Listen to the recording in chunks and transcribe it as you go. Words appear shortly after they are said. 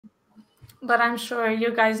but I'm sure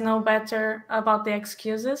you guys know better about the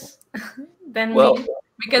excuses than Well, me,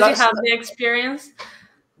 because you have the experience.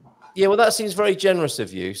 Yeah, well, that seems very generous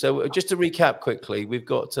of you. So just to recap quickly, we've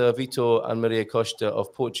got Vitor and Maria Costa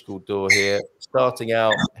of Portugal Door here, starting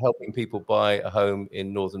out helping people buy a home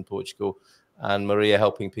in northern Portugal, and Maria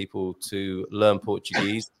helping people to learn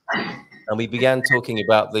Portuguese. And we began talking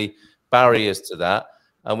about the barriers to that.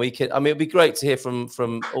 And we can, I mean, it'd be great to hear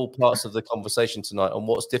from all parts of the conversation tonight on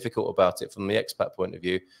what's difficult about it from the expat point of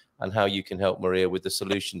view and how you can help Maria with the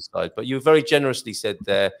solution side. But you very generously said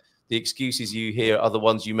there, the excuses you hear are the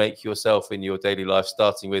ones you make yourself in your daily life,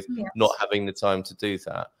 starting with not having the time to do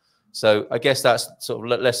that. So I guess that's sort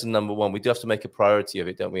of lesson number one. We do have to make a priority of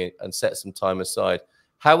it, don't we? And set some time aside.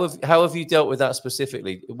 How have you dealt with that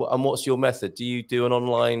specifically? And what's your method? Do you do an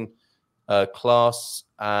online class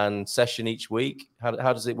and session each week? How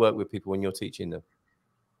does it work with people when you're teaching them?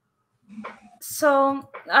 So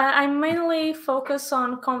I mainly focus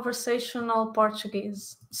on conversational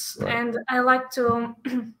Portuguese, and I like to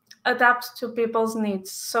adapt to people's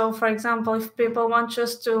needs. So, for example, if people want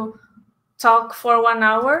just to talk for 1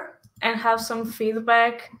 hour and have some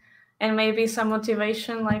feedback and maybe some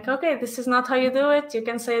motivation, like, okay, this is not how you do it, you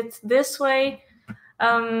can say it this way,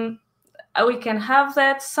 we can have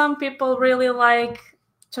that. Some people really like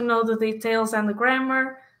to know the details and the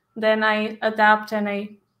grammar, then I adapt and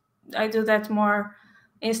I do that more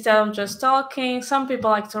instead of just talking. Some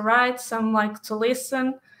people like to write, some like to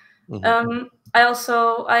listen.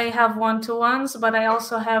 I have one-to-ones, but I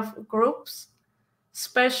also have groups,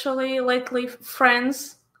 especially lately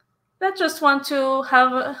friends that just want to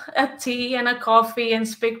have a tea and a coffee and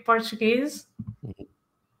speak Portuguese.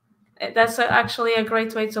 That's actually a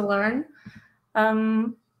great way to learn.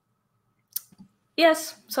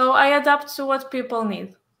 Yes, so I adapt to what people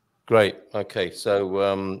need. Great. Okay,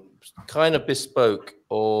 so kind of bespoke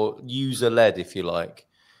or user-led, if you like,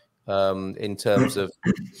 in terms of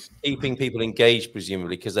keeping people engaged,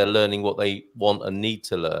 presumably, because they're learning what they want and need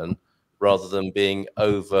to learn, rather than being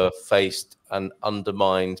over-faced and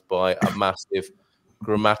undermined by a massive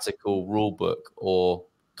grammatical rule book or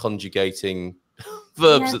conjugating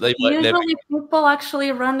verbs that they might usually never. People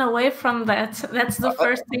actually run away from that. That's the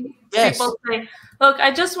first thing people say. Look,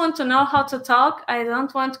 I just want to know how to talk. I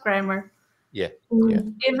don't want grammar. Yeah.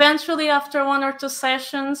 Eventually, after 1 or 2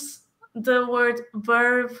 sessions, the word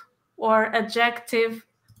verb or adjective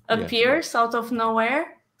appears out of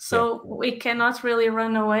nowhere. So we cannot really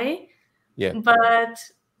run away.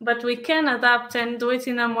 But we can adapt and do it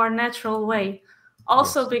in a more natural way.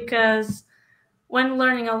 Also because when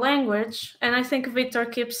learning a language, and I think Victor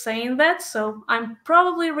keeps saying that, so I'm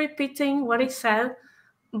probably repeating what he said,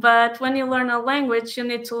 but when you learn a language, you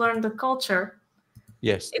need to learn the culture.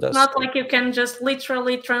 Yes. It's not like you can just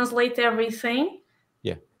literally translate everything.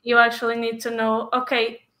 Yeah. You actually need to know,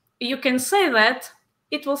 okay, you can say that,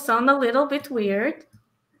 it will sound a little bit weird.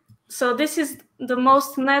 So this is the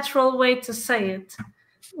most natural way to say it.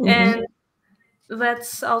 And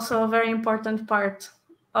that's also a very important part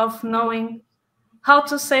of knowing how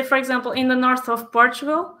to say, for example, in the north of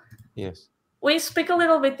Portugal, we speak a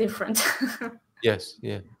little bit different.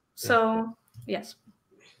 So, yes.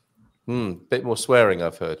 Bit more swearing,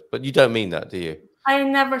 I've heard. But you don't mean that, do you? I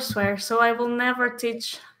never swear, so I will never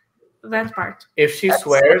teach that part. If she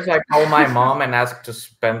swears, I call my mom and ask to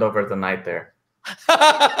spend over the night there.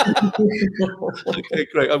 Okay,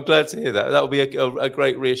 great. I'm glad to hear that. That will be a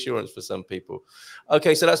great reassurance for some people.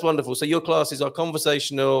 Okay, so that's wonderful. So your classes are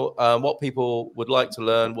conversational, what people would like to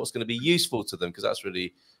learn, what's going to be useful to them, because that's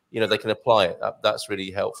really, they can apply it. That's really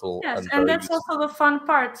helpful. Yes, and that's also the fun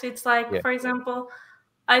part. It's like, for example,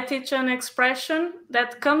 I teach an expression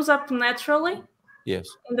that comes up naturally in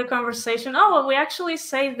the conversation. Oh, we actually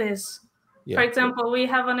say this. For example, we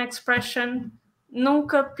have an expression,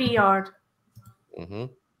 nunca pior.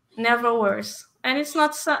 Never worse. And it's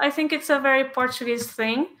not, I think it's a very Portuguese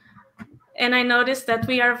thing. And I noticed that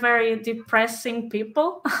we are very depressing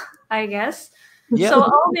people, I guess. So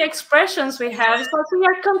all the expressions we have is like we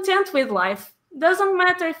are content with life. Doesn't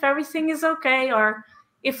matter if everything is okay or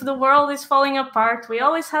if the world is falling apart. We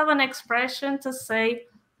always have an expression to say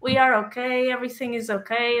we are okay, everything is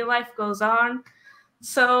okay, life goes on.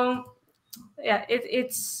 So yeah,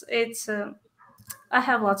 I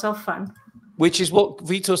have lots of fun. Which is what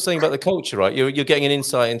Vitor's saying about the culture, right? You're getting an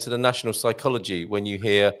insight into the national psychology when you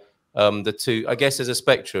hear the two. I guess there's a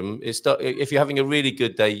spectrum. If you're having a really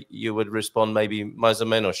good day, you would respond maybe mais ou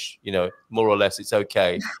menos, more or less, it's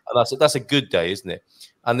okay. And that's a good day, isn't it?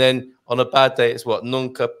 And then on a bad day, it's what?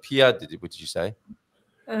 Nunca pior, what did you say?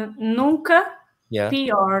 Nunca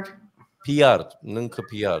pior. Pior. Nunca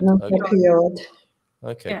pior. Nunca pior.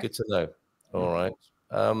 Okay, good to know. All right.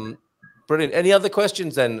 Brilliant. Any other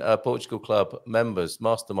questions then, Portugal Club members,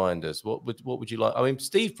 masterminders? What would you like? I mean,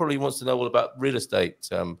 Steve probably wants to know all about real estate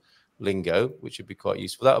lingo, which would be quite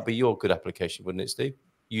useful. That would be your good application, wouldn't it, Steve?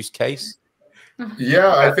 Use case.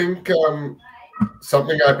 Yeah, I think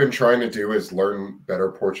something I've been trying to do is learn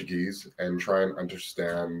better Portuguese and try and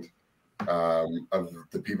understand of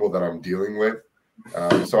the people that I'm dealing with.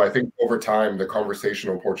 So I think over time, the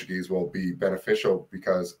conversational Portuguese will be beneficial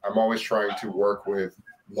because I'm always trying to work with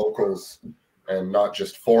locals and not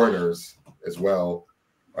just foreigners as well.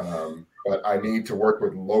 But I need to work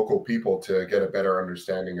with local people to get a better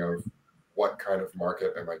understanding of what kind of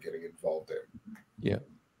market am I getting involved in. Yeah.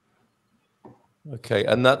 Okay,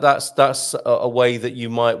 and that's a way that you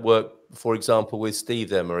might work, for example, with Steve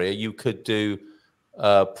there, Maria. You could do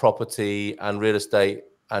property and real estate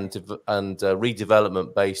and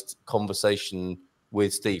redevelopment based conversation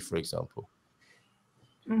with Steve, for example.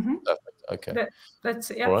 Mm-hmm. Okay. That's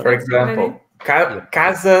For example,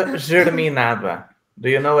 casa germinada. Do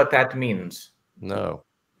you know what that means? No.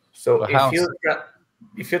 So well,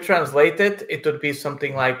 if you translate it, it would be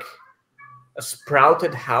something like a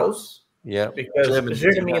sprouted house. Yeah. Because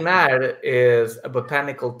germinar is a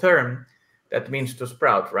botanical term that means to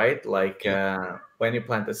sprout, right? Like when you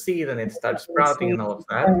plant a seed and it starts sprouting and all of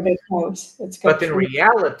that. But in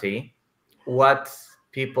reality, what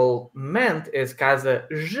people meant is casa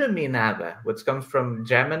geminada, which comes from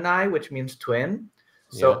Gemini, which means twin.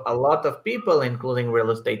 So a lot of people, including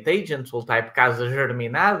real estate agents, will type casa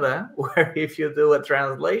germinada, where if you do a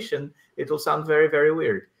translation, it will sound very, very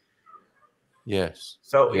weird. Yes.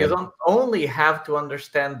 So you don't only have to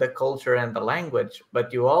understand the culture and the language,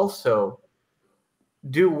 but you also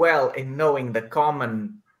do well in knowing the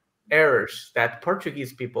common errors that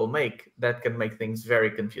Portuguese people make that can make things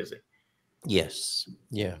very confusing. Yes.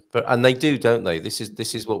 Yeah. And they do, don't they? This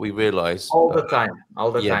is what we realize all the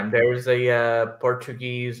time. There's a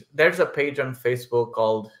Portuguese. There's a page on Facebook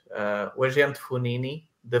called O Agente Funini,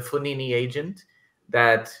 the Funini agent,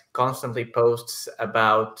 that constantly posts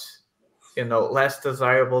about less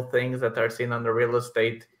desirable things that are seen on the real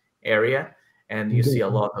estate area, and you see a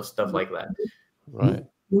lot of stuff like that. Right.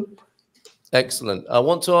 Excellent. I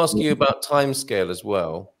want to ask you about timescale as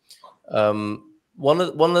well. One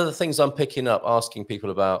of the things I'm picking up, asking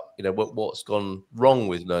people about, what's gone wrong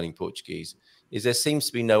with learning Portuguese, is there seems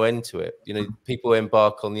to be no end to it. People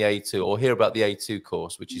embark on the A2 or hear about the A2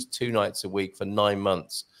 course, which is 2 nights a week for 9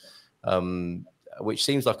 months, which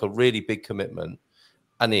seems like a really big commitment.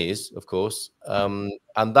 And is, of course, and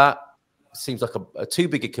that seems like a too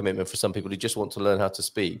big a commitment for some people who just want to learn how to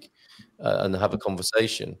speak and have a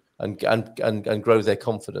conversation and grow their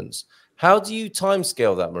confidence. How do you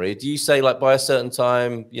timescale that, Maria? Do you say like by a certain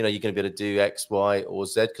time, you're going to be able to do X, Y, or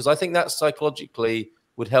Z? Because I think that psychologically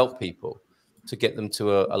would help people to get them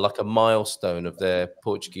to a milestone of their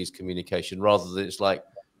Portuguese communication, rather than it's like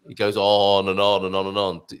it goes on and on and on and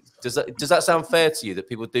on. Does that sound fair to you, that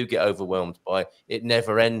people do get overwhelmed by it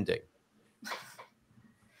never ending?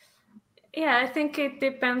 Yeah, I think it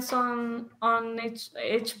depends on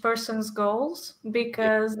each person's goals,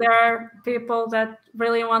 because there are people that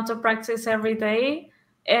really want to practice every day,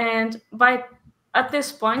 and at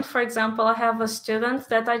this point, for example, I have a student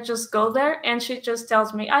that I just go there and she just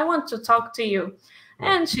tells me, I want to talk to you.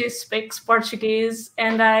 And she speaks Portuguese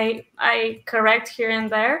and I correct here and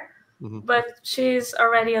there, but she's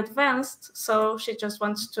already advanced, so she just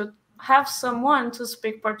wants to have someone to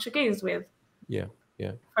speak Portuguese with. Yeah.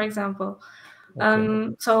 For example.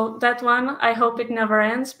 Okay. So that one, I hope it never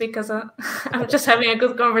ends, because I'm just having a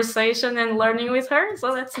good conversation and learning with her,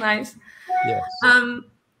 so that's nice. Yes.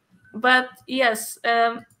 But yes,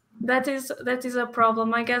 that is a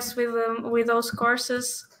problem, I guess, with those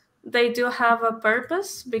courses. They do have a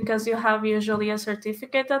purpose, because you have usually a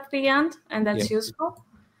certificate at the end, and that's useful.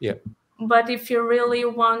 Yeah. But if you really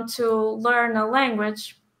want to learn a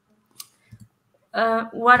language,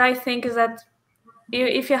 what I think is that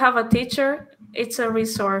if you have a teacher, it's a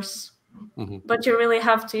resource, but you really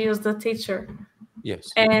have to use the teacher.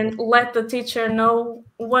 Yes. And let the teacher know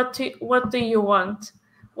what do you want,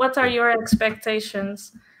 what are your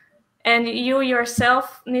expectations, and you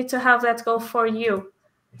yourself need to have that goal for you.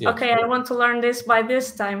 Yes. Okay, I want to learn this by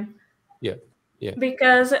this time. Yeah.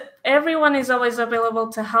 Because everyone is always available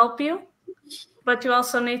to help you, but you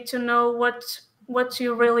also need to know what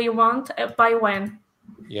you really want by when.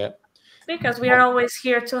 Yeah. Because we are always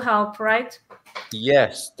here to help, right?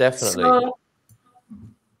 Yes, definitely.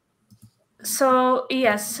 So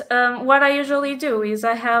yes, what I usually do is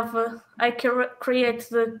I create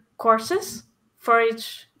the courses for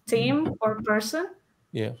each team or person.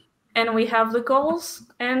 Yeah. And we have the goals,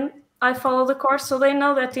 and I follow the course, so they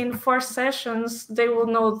know that in 4 sessions they will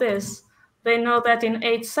know this. They know that in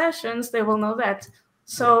 8 sessions they will know that.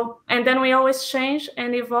 So, and then we always change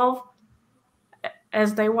and evolve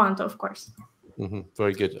as they want, of course. Mm-hmm.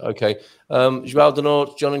 Very good. Okay, João de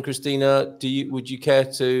Norte, John and Christina, would you care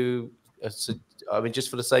to? I mean, just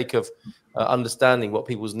for the sake of understanding what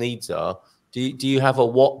people's needs are, do you have a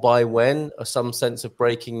what by when, or some sense of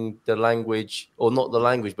breaking the language, or not the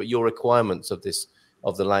language, but your requirements of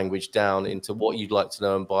the language down into what you'd like to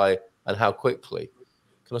know and by, and how quickly?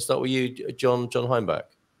 Can I start with you, John Heimbach?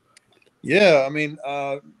 Yeah, I mean,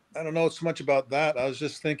 I don't know so much about that. I was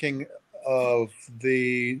just thinking of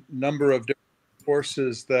the number of different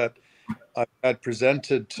courses that I've had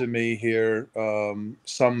presented to me here,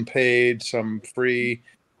 some paid, some free.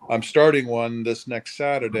 I'm starting one this next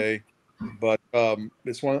Saturday, but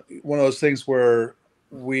it's one of those things where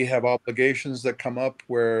we have obligations that come up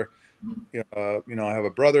where, I have a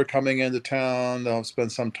brother coming into town that I'll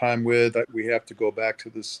spend some time with. We have to go back to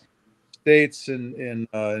the States in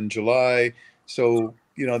July. So,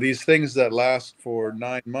 these things that last for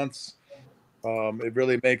 9 months, it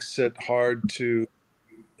really makes it hard to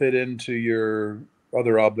fit into your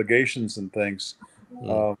other obligations and things.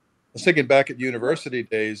 I was thinking back at university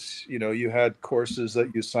days, you had courses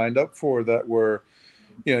that you signed up for that were,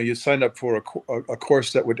 you signed up for a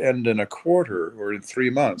course that would end in a quarter or in 3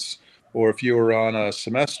 months. Or if you were on a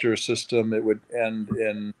semester system, it would end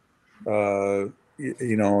in,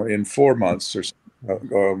 in 4 months or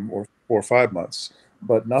 4 or 5 months.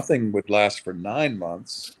 But nothing would last for 9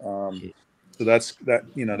 months. So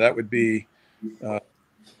that would be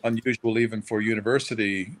unusual even for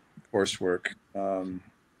university coursework.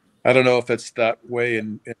 I don't know if it's that way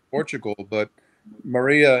in Portugal, but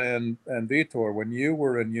Maria and Vitor, when you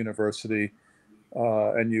were in university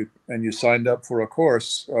and you signed up for a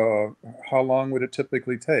course, how long would it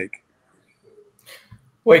typically take?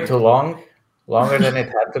 Way too long, longer than it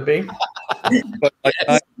had to be. But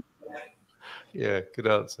yeah, good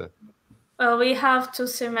answer. We have 2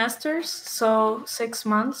 semesters, so 6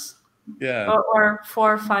 months. Yeah, or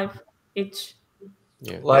 4 or 5 each.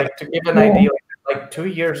 Yeah. Like, to give an idea, like 2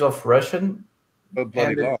 years of Russian,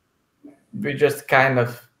 bloody long. we just kind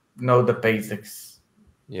of know the basics.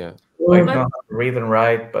 Yeah. Like, not read and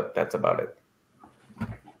write, but that's about it.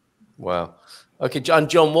 Wow. Okay, John,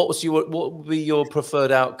 what would be your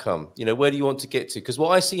preferred outcome? Where do you want to get to? Because what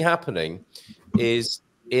I see happening is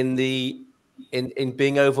in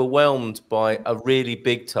being overwhelmed by a really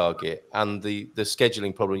big target and the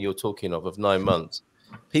scheduling problem you're talking of 9 months,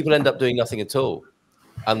 people end up doing nothing at all,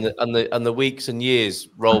 and the weeks and years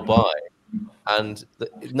roll by, and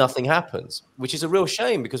nothing happens, which is a real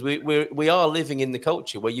shame, because we are living in the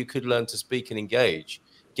culture where you could learn to speak and engage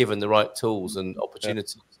given the right tools and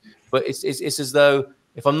opportunities. But it's as though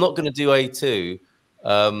if I'm not going to do A2,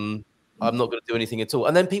 I'm not going to do anything at all.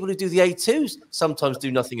 And then people who do the A2s sometimes do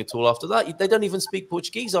nothing at all after that. They don't even speak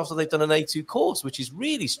Portuguese after they've done an A2 course, which is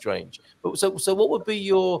really strange. But so what would be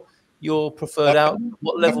your preferred outcome?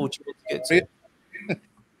 What level would you want to get to?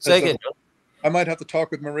 Say again, John. I might have to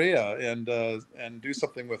talk with Maria and do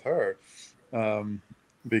something with her,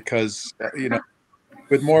 because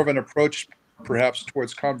with more of an approach perhaps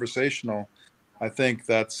towards conversational, I think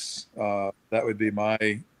that would be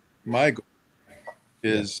my goal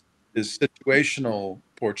is situational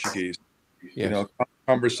Portuguese. Yes.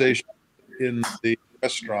 Conversation in the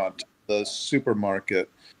restaurant, the supermarket,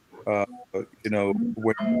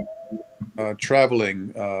 when traveling,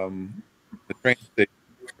 the train station,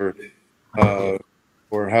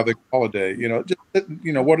 or having a holiday.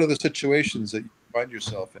 What are the situations that you find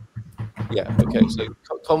yourself in? Yeah. Okay. So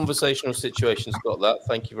conversational situations, got that.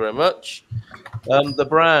 Thank you very much. The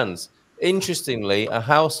brands. Interestingly, a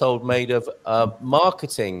household made of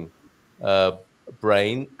marketing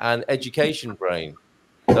brain and education brain.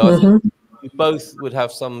 So I think you both would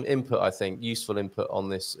have some input, I think, useful input on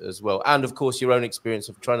this as well. And of course, your own experience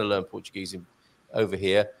of trying to learn Portuguese over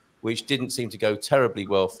here, which didn't seem to go terribly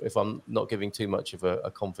well, if I'm not giving too much of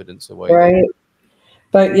a confidence away. Right. There.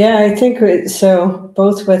 But yeah, I think so.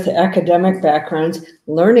 Both with academic backgrounds,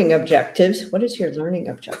 learning objectives. What is your learning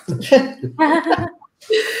objective?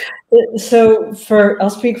 So I'll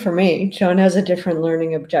speak for me. Joan has a different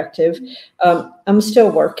learning objective. I'm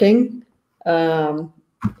still working. And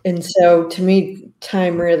so to me,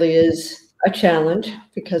 time really is a challenge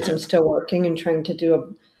because I'm still working and trying to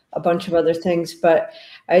do a bunch of other things. But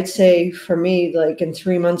I'd say for me, like in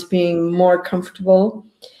 3 months, being more comfortable,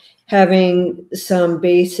 having some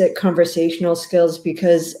basic conversational skills,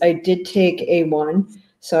 because I did take A1.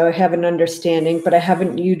 So I have an understanding, but I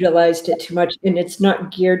haven't utilized it too much, and it's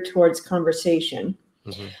not geared towards conversation.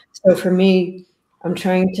 Mm-hmm. So for me, I'm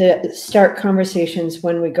trying to start conversations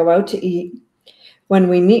when we go out to eat, when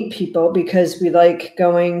we meet people, because we like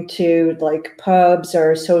going to like pubs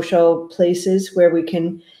or social places where we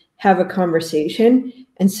can have a conversation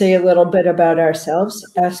and say a little bit about ourselves,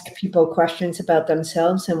 ask people questions about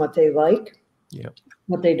themselves and what they like,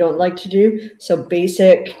 what they don't like to do. So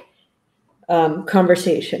basic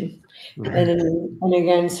conversation. And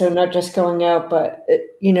again, so not just going out, but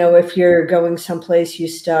you know, if you're going someplace you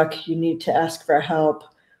stuck, you need to ask for help,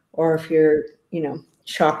 or if you're, you know,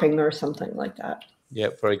 shopping or something like that. Yeah,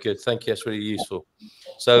 very good. Thank you. That's really useful.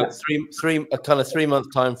 So a kind of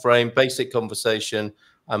 3-month time frame, basic conversation,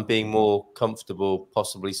 and being more comfortable,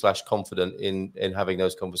 possibly / confident in having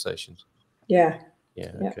those conversations. Yeah.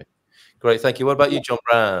 Okay. Great. Thank you. What about you, John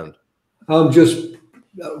Brand?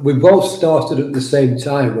 We both started at the same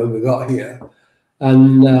time when we got here,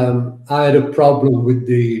 and I had a problem with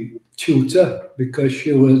the tutor because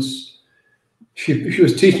she was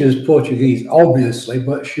teaching us Portuguese, obviously,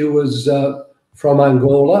 but she was from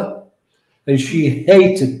Angola, and she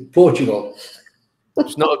hated Portugal.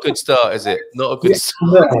 It's not a good start, is it? Not a good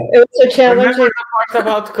start. No. It was a challenge. Remember the part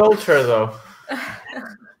about culture, though.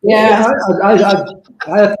 Yeah. I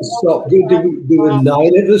had to stop. There were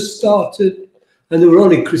 9 of us started, and there were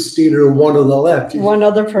only Christina and one other left. One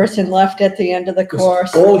other person left at the end of the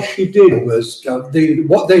course. All she did was they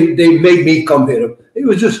made me come here. It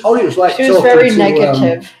was just horrible. It was like she was very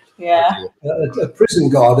negative. A prison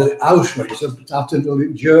guard at Auschwitz after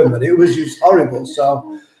learning German. It was just horrible.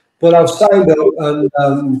 So, but I've signed up,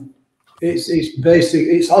 and it's basic.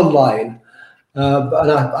 It's online.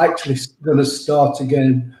 And I'm actually going to start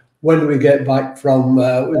again when we get back from.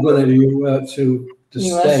 We're going to the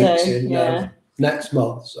USA, States in next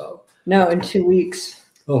month. So no, in 2 weeks.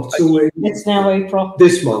 Oh, 2 weeks. It's now April.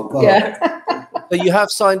 This month. Oh. Yeah. So you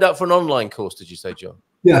have signed up for an online course, did you say, John?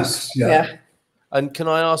 Yes. Yeah. And can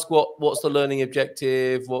I ask what's the learning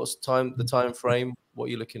objective? What's the time frame? What are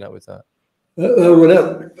you looking at with that?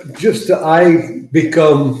 Just that I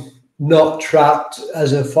become not trapped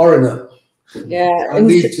as a foreigner. Yeah, I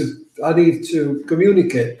need to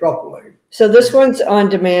communicate properly. So this one's on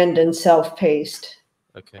demand and self-paced.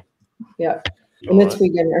 Okay. Yeah, and it's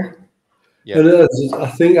beginner. Yeah. And as I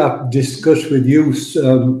think I've discussed with you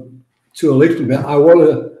to a little bit,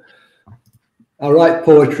 I write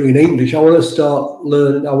poetry in English. I want to start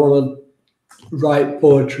learning. I want to write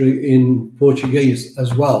poetry in Portuguese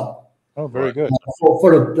as well. Oh, very good.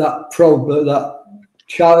 For that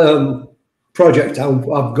project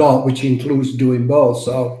I've got, which includes doing both.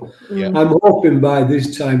 So I'm hoping by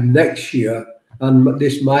this time next year, and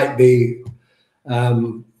this might be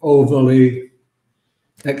overly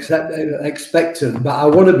expectant, but I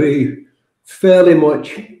want to be fairly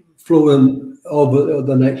much fluent over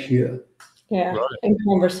the next year. Yeah, in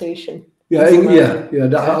conversation. I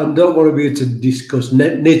don't want to be able to discuss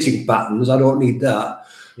knitting patterns. I don't need that.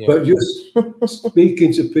 Yeah. But just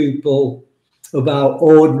speaking to people about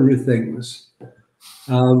ordinary things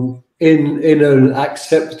in an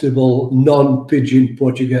acceptable non-pidgin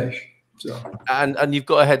Portuguese. So. And you've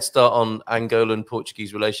got a head start on Angolan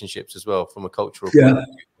Portuguese relationships as well from a cultural point of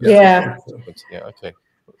view. Yeah. Okay.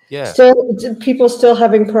 Yeah. Still, people still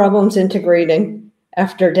having problems integrating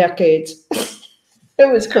after decades.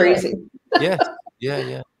 It was crazy. Yeah.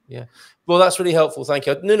 Well, that's really helpful. Thank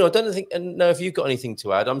you. No, I don't know if you've got anything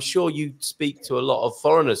to add. I'm sure you speak to a lot of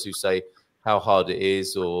foreigners who say how hard it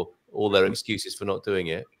is or all their excuses for not doing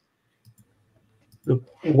it.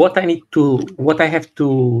 What I have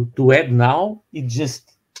to add now is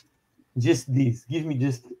just this. Give me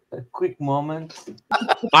just a quick moment.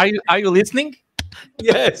 Are you listening?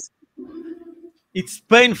 Yes. It's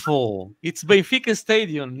painful. It's Benfica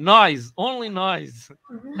Stadium. Noise, only noise.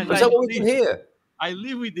 Is that what we can hear? I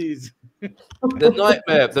live with this. The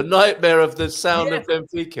nightmare of the sound of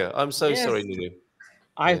Benfica. I'm so sorry, Nuno.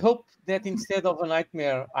 I hope that instead of a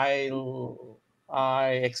nightmare, I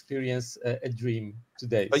experience a dream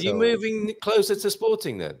today. Are you moving closer to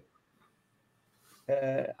Sporting then?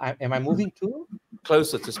 Am I moving to?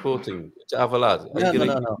 Closer to Sporting, to Avalad?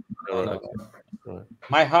 No. Okay. Right.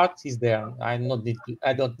 My heart is there. I don't need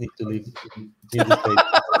to leave the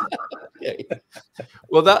state.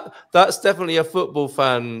 Well, that's definitely a football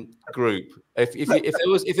fan group.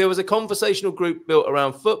 If there was a conversational group built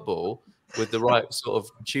around football with the right sort of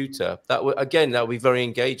tutor, that would be very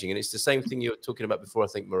engaging. And it's the same thing you were talking about before, I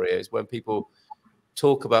think, Maria, is when people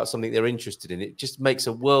talk about something they're interested in, it just makes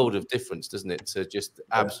a world of difference, doesn't it? To just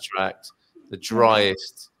abstract, the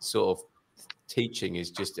driest sort of teaching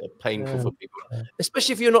is just painful for people,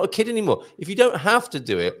 especially if you're not a kid anymore. If you don't have to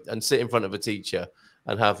do it and sit in front of a teacher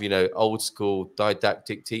and have, you know, old school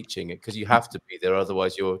didactic teaching, because you have to be there,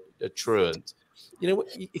 otherwise you're a truant. You know,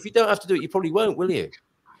 if you don't have to do it, you probably won't, will you?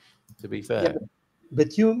 To be fair. Yeah,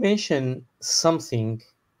 but you mentioned something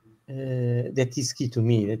that is key to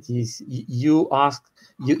me. That is, you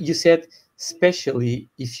said, especially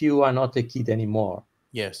if you are not a kid anymore.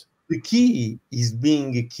 Yes. The key is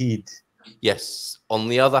being a kid. Yes. On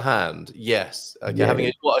the other hand, yes. Okay. Yeah. Having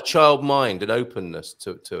a child mind and openness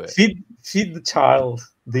to it. Feed the child,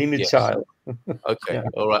 the inner child. Okay. Yeah.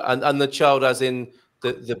 All right. And the child, as in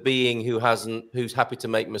the being who's happy to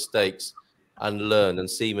make mistakes and learn and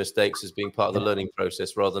see mistakes as being part of the learning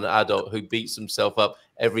process, rather than an adult who beats himself up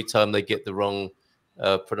every time they get the wrong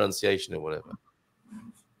pronunciation or whatever.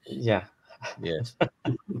 Yeah. Yes.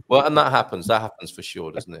 Well, and that happens for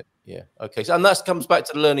sure, doesn't it? Yeah. Okay. So, and that comes back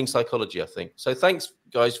to the learning psychology, I think. So thanks,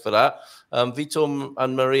 guys, for that. Vitor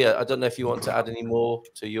and Maria, I don't know if you want to add any more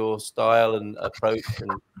to your style and approach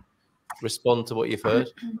and respond to what you've heard.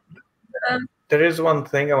 There is one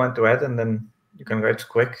thing I want to add, and then you can go. It's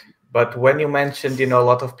quick. But when you mentioned, you know, a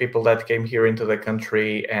lot of people that came here into the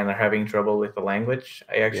country and are having trouble with the language,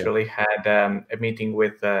 I actually had a meeting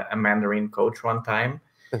with a Mandarin coach one time.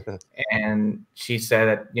 And she said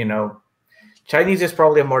that, you know, Chinese is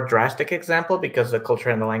probably a more drastic example because the culture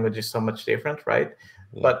and the language is so much different, right?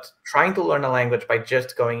 Yeah. But trying to learn a language by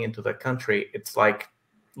just going into the country, it's like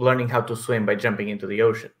learning how to swim by jumping into the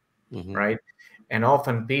ocean, right? And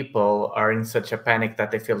often people are in such a panic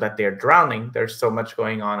that they feel that they're drowning. There's so much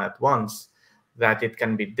going on at once that it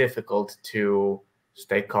can be difficult to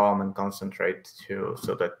stay calm and concentrate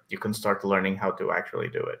so that you can start learning how to actually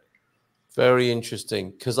do it. Very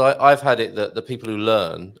interesting, because I've had it that the people who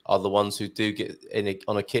learn are the ones who do get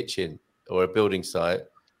on a kitchen or a building site,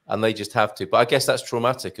 and they just have to. But I guess that's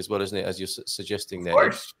traumatic as well, isn't it? As you're suggesting there. Of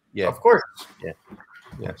course. Yeah. Of course. Yeah.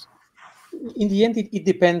 Yes. In the end, it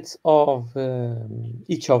depends of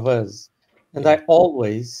each of us, and I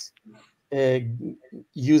always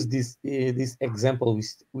use this example,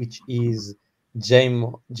 which is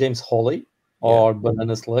James Hawley or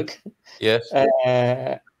Banana Slug. Yes.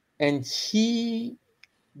 And he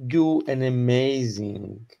do an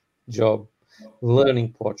amazing job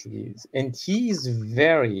learning Portuguese. And he is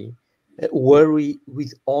very worried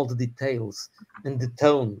with all the details and the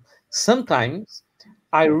tone. Sometimes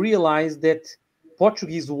I realize that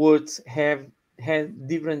Portuguese words have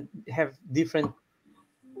different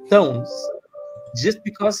tones just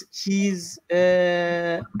because he's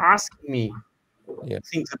asking me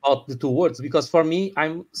things about the two words. Because for me,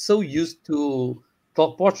 I'm so used to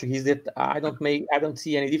talk Portuguese that I don't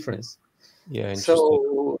see any difference. Yeah,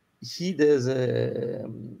 so he does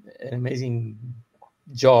an amazing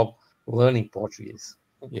job learning Portuguese.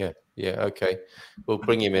 Yeah, okay. We'll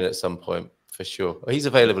bring him in at some point for sure. He's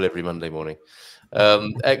available every Monday morning.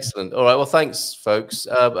 Excellent. All right. Well, thanks, folks.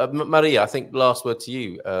 Maria, I think last word to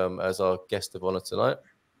you as our guest of honor tonight.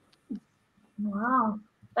 Wow.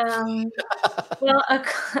 Well,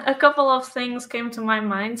 a couple of things came to my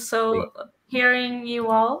mind. So hearing you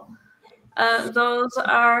all, those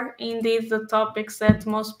are indeed the topics that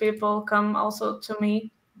most people come also to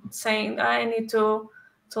me saying, I need to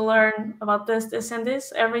learn about this and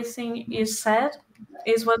this. Everything you said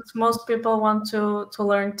is what most people want to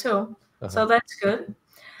learn too. So that's good.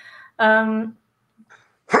 Another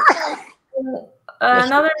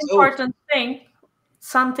important thing,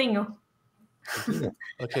 Santinho.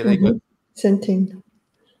 Okay, there you go. Santinho.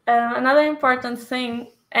 Another important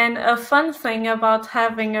thing and a fun thing about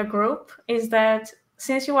having a group is that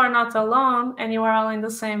since you are not alone and you are all in the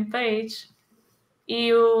same page,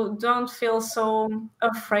 you don't feel so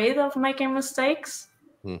afraid of making mistakes.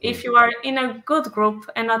 If you are in a good group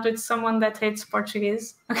and not with someone that hates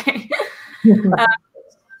Portuguese. Okay.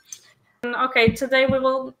 Okay, today we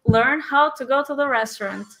will learn how to go to the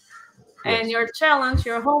restaurant. And your challenge,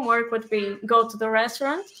 your homework would be go to the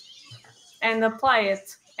restaurant and apply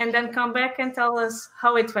it. And then come back and tell us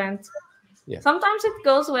how it went. Sometimes it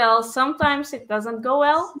goes well, sometimes it doesn't go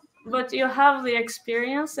well, but you have the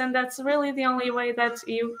experience, and that's really the only way that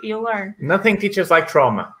you learn. Nothing teaches like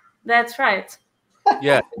trauma. That's right.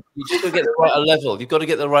 Yeah, you just got to get the right level. You've got to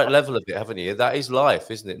get the right level of it, haven't you? That is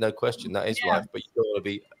life, isn't it? No question, that is life. But you don't want to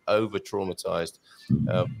be over traumatized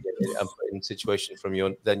in situation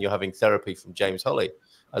then you're having therapy from James Hawley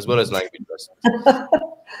as well as language lessons.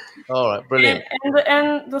 All right, brilliant.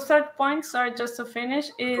 And the third point, sorry, just to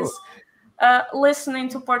finish, is listening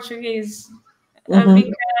to Portuguese.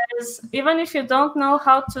 Because even if you don't know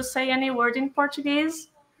how to say any word in Portuguese,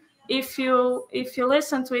 if you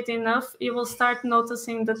listen to it enough, you will start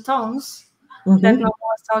noticing the tones that no one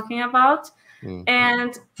was talking about.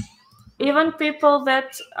 And even people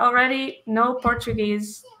that already know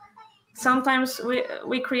Portuguese, sometimes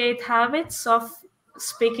we create habits of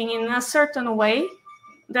speaking in a certain way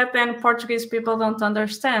that then Portuguese people don't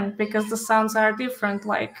understand because the sounds are different.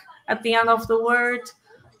 Like at the end of the word,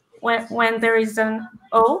 when there is an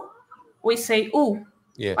O, we say U.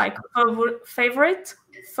 Yes. Like favorite,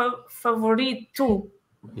 favorito.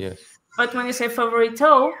 Yes. But when you say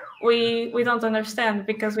favorito, we don't understand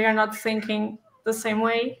because we are not thinking the same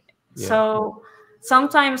way. Yeah. So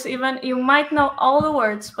sometimes even you might know all the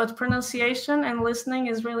words, but pronunciation and listening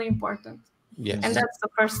is really important. Yes. And that's the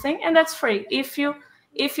first thing, and that's free. If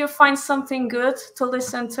you find something good to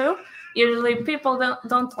listen to, usually people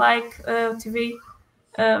don't like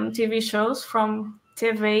TV shows from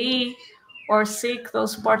TVI or SIC,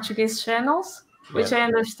 those Portuguese channels, which I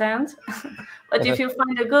understand. But if you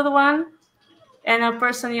find a good one and a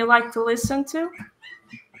person you like to listen to,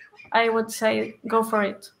 I would say go for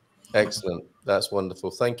it. Excellent. That's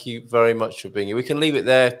wonderful. Thank you very much for being here. We can leave it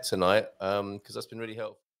there tonight because that's been really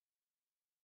helpful.